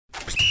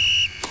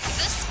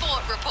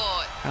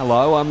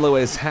Hello, I'm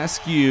Lewis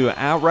Haskew.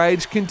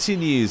 Outrage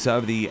continues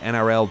over the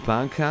NRL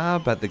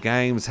bunker, but the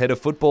game's head of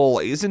football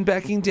isn't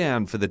backing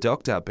down for the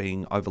doctor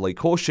being overly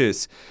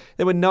cautious.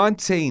 There were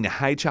 19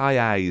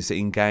 HIAs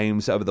in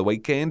games over the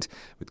weekend,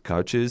 with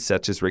coaches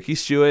such as Ricky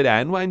Stewart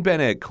and Wayne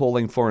Bennett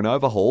calling for an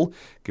overhaul,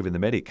 given the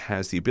medic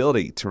has the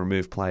ability to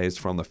remove players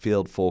from the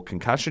field for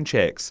concussion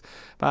checks.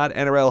 But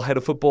NRL head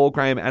of football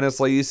Graham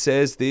Annesley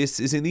says this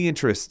is in the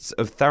interests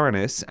of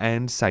thoroughness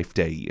and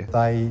safety.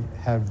 They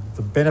have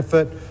the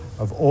benefit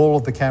of all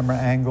of the camera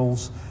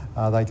angles.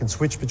 They can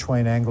switch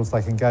between angles.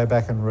 They can go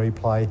back and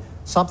replay.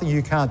 Something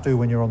you can't do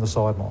when you're on the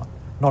sideline,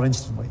 not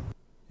instantly.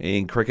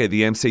 In cricket,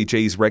 the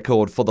MCG's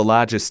record for the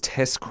largest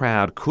test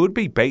crowd could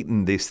be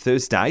beaten this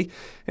Thursday.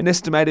 An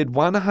estimated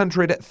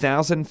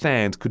 100,000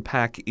 fans could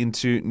pack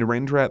into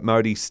Narendra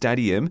Modi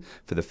Stadium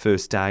for the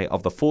first day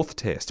of the fourth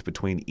test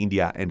between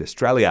India and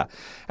Australia.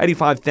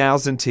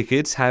 85,000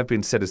 tickets have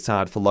been set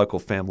aside for local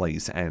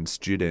families and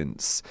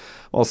students.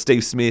 While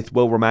Steve Smith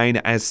will remain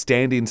as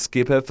stand-in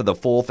skipper for the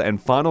fourth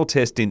and final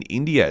test in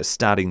India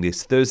starting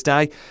this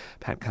Thursday,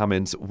 Pat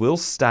Cummins will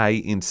stay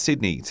in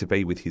Sydney to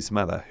be with his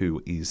mother,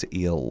 who is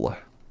ill.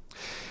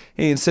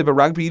 In Super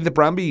Rugby, the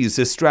Brumbies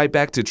are straight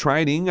back to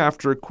training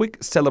after a quick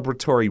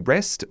celebratory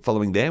rest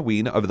following their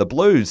win over the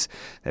Blues.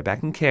 They're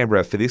back in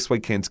Canberra for this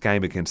weekend's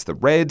game against the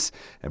Reds,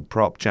 and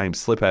prop James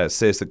Slipper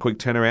says the quick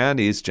turnaround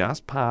is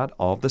just part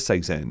of the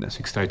season.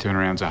 6-day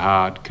turnarounds are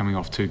hard, coming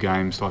off two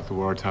games like the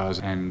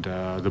Waratahs and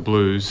the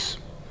Blues.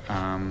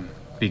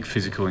 Big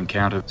physical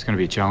encounter. It's going to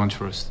be a challenge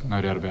for us,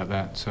 no doubt about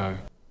that.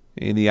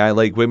 In the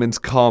A-League Women's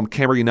Comp,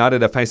 Canberra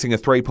United are facing a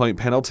 3-point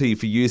penalty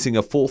for using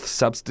a fourth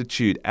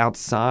substitute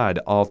outside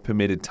of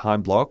permitted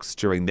time blocks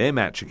during their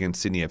match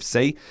against Sydney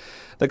FC.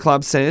 The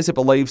club says it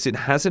believes it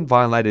hasn't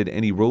violated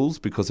any rules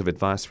because of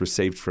advice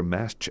received from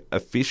match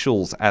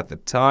officials at the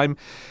time.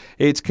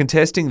 It's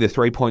contesting the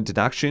 3-point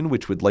deduction,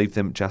 which would leave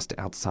them just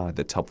outside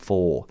the top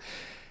four.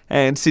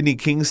 And Sydney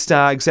Kings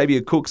star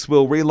Xavier Cooks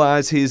will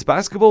realise his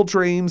basketball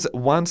dreams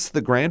once the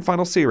grand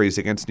final series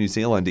against New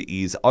Zealand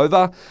is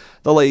over.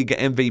 The league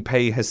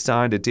MVP has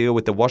signed a deal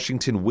with the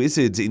Washington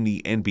Wizards in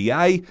the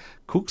NBA.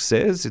 Cooks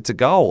says it's a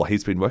goal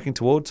he's been working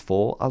towards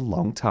for a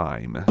long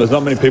time. There's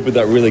not many people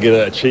that really get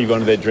to achieve one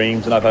of their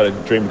dreams, and I've had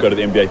a dream to go to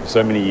the NBA for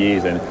so many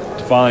years, and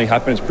to finally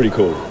happen is pretty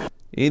cool.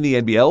 In the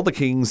NBL, the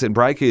Kings and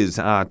Breakers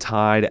are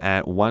tied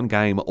at one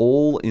game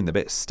all in the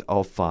best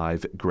of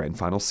 5 grand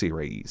final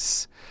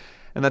series.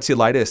 And that's your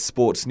latest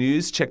sports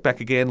news. Check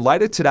back again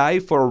later today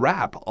for a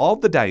wrap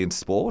of the day in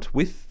sport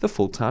with the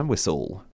Full-Time Whistle.